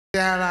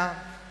There are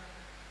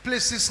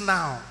places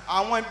now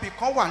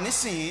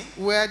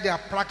where they are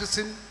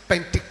practicing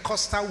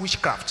Pentecostal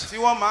witchcraft.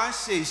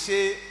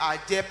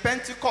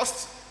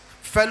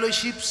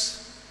 Fellowships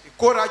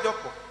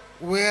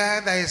where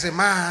there is a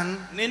man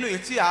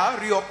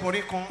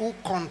who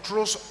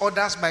controls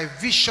others by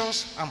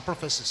visions and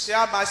prophecies.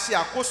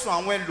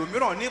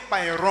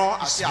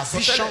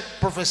 Vision,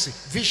 prophecy,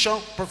 vision,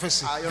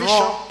 prophecy,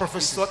 vision,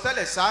 prophecy.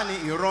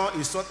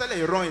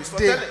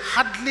 They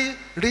hardly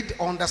read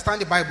or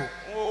understand the Bible.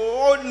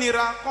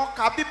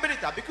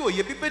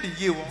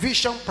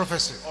 Vision,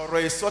 prophecy.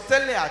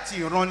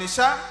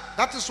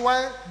 That is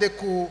why they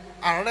could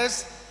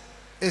arrest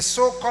a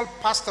so-called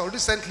pastor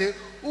recently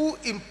who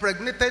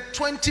impregnated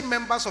 20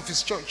 members of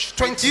his church.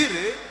 20.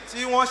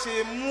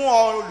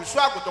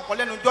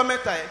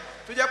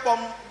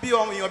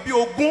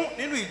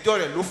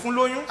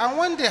 And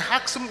when they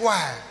asked him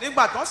why,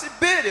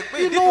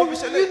 you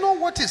know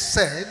what he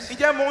said? He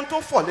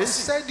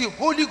said the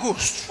Holy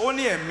Ghost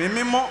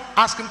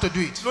asked him to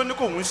do it.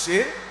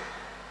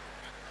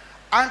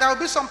 And there will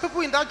be some people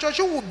in that church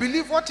who will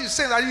believe what he's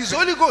saying, that his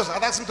Holy Ghost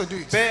had asked him to do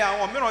it.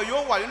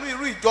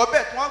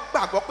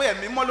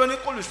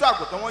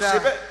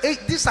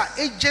 These are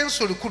agents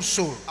to recruit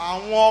soul.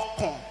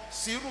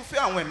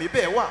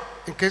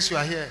 In case you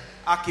are here,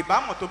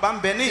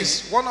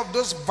 is one of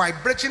those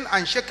vibrating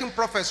and shaking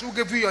prophets who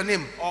gave you your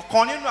name.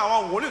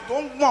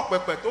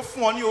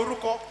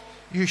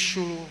 You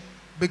should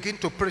begin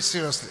to pray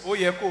seriously.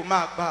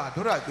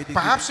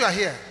 Perhaps you are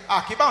here.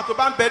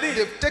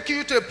 They've taken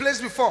you to a place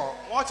before.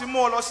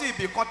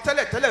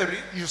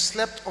 You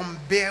slept on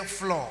bare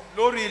floor.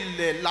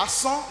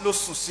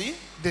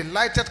 They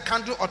lighted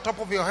candle on top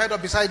of your head or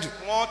beside you.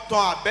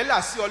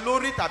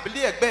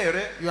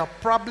 You are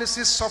probably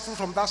still suffering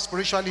from that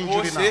spiritual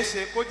injury now.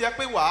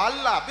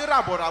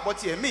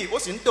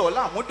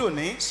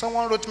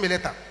 Someone wrote me a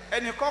letter.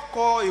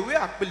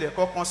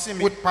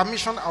 With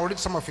permission, I'll read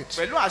some of it.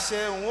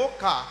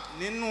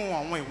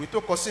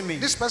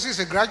 This person is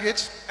a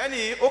graduate.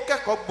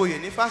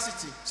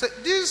 So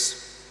this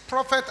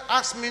prophet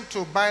asked me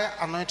to buy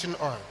anointing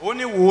oil.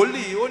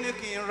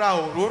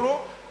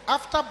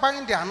 After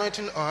buying the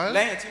anointing oil,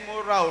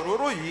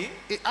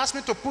 he asked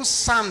me to put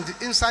sand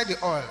inside the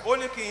oil.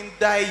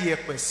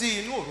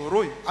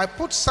 I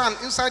put sand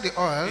inside the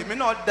oil.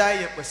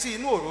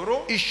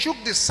 He shook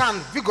the sand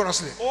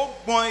vigorously.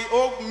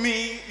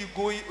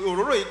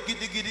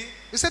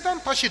 He said,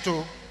 don't touch it.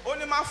 You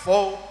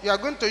are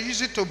going to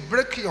use it to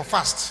break your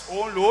fast.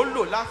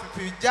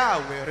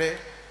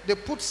 They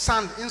put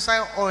sand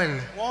inside oil,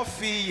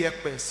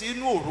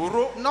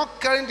 not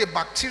carrying the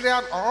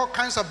bacteria or all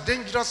kinds of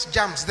dangerous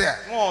germs there.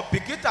 And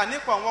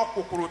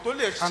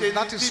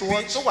that is what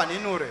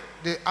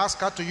they ask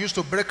her to use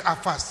to break her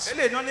fast.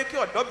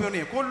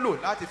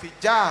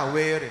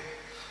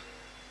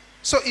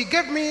 So he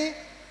gave me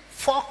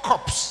 4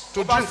 cups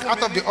to drink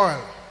out of the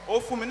oil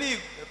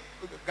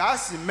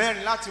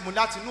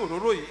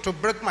to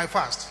break my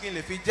fast.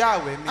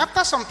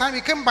 After some time,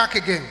 he came back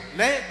again.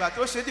 And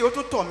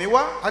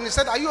he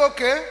said, are you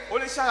okay?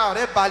 I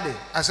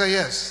said,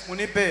 yes.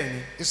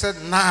 He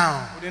said,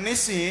 now,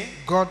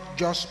 God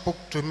just spoke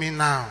to me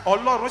now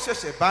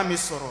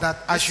that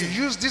I should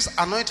use this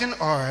anointing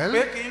oil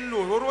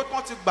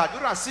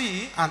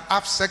and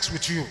have sex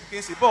with you.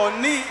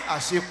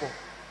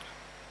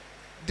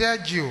 Dear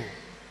G.O,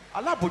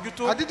 I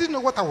didn't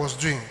know what I was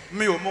doing.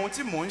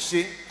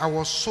 I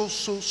was so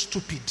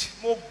stupid.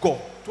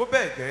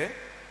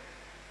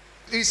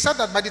 He said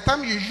that by the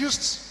time you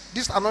used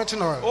this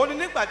anointing oil,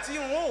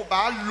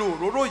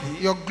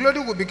 your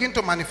glory will begin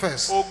to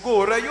manifest. To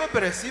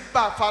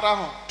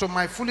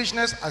my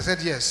foolishness, I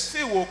said yes.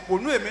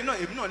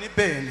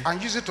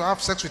 And use it to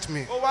have sex with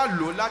me.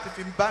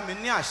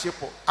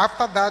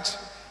 After that,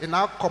 he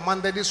now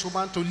commanded this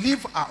woman to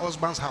leave her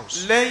husband's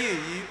house.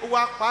 The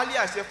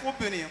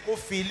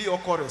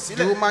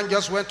woman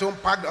just went home,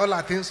 packed all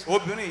her things, ran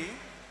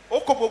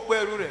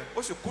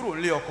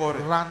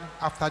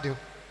after the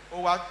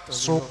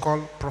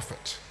so-called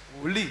prophet.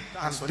 And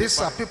these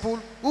are people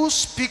who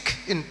speak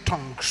in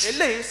tongues.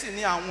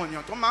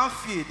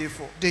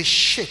 They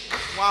shake.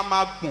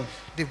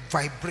 They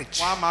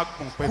vibrate.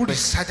 Who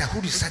decided?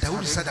 Who decided?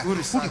 Who decided? Who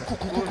decided?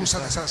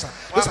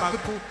 Those are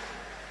people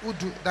who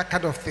do that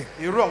kind of thing.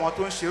 And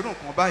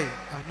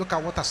look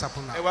at what has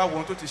happened now.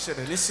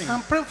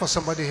 I'm praying for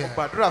somebody here.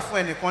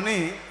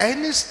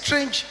 Any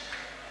strange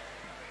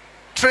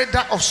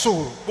trader of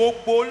soul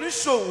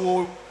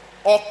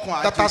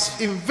that has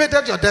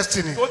invaded your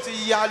destiny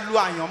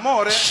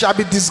shall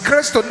be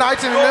disgraced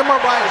tonight in the name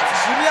of Christ.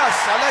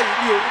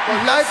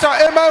 Light,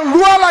 amen,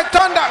 roar like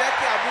thunder.